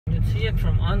see it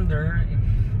from under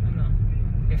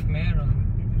if meron.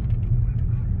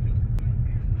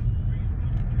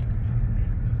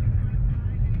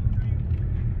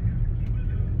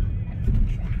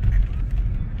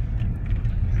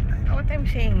 What I'm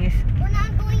saying is, we're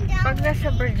not going down. pag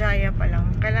nasa Berjaya pa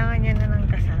lang, kailangan niya na ng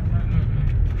kasama.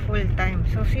 Full time.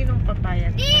 So, sinong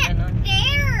papayag na ganon?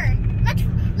 There!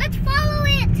 Let's follow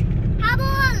it!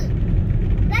 Habol!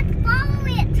 Let's follow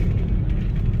it!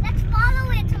 Let's follow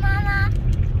it, Mama!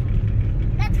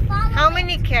 Let's follow How it!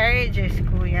 many carriages,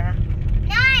 Kuya?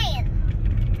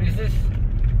 9! Is this,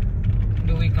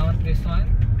 do we count this one?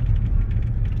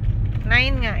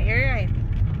 9 nga, you're right.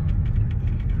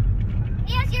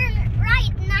 Yes, you're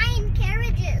right. 9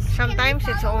 carriages. Sometimes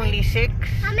it's only 6.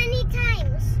 How many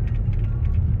times?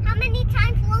 How many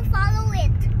times we'll follow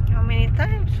it? How many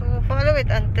times? We'll follow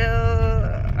it until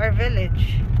our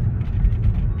village.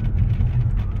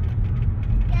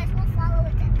 Yes, we'll follow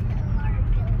it until our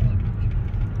village.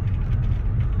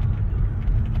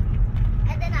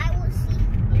 And then I will see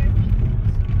your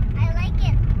videos. I like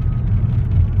it.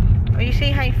 Oh, you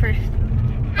say hi first.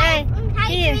 Hi.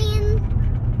 Hi, Here. Trian.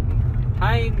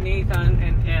 Hi, Nathan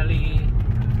and Ellie.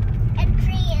 And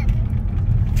Trian.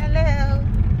 Hello.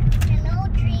 Hello,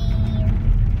 Trian.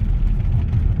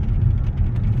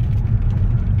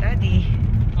 Daddy.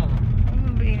 Oh.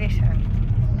 Ang bilisan.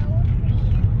 Hello,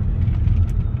 Trian.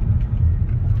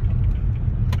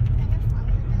 Gonna follow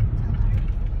it until our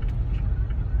village.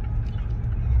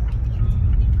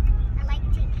 I like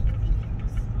taking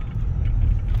videos.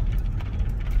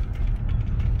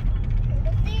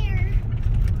 Over there.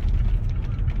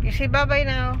 You say bye-bye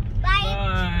now. Bye.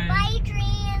 Bye. Bye,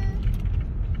 Trian.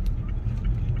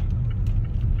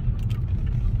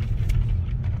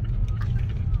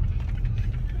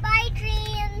 Bye,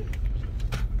 Trian.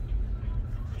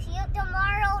 See you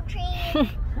tomorrow, Trian.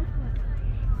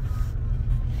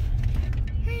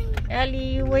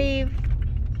 Ellie, wave.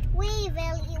 Wave,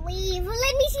 Ellie, wave.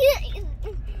 Let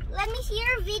me see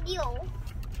your video.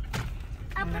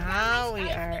 I'll put down Now my we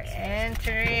Skype are picture.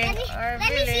 entering our Let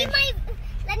me see village.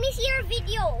 your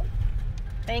video.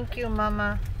 Thank you,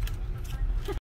 Mama.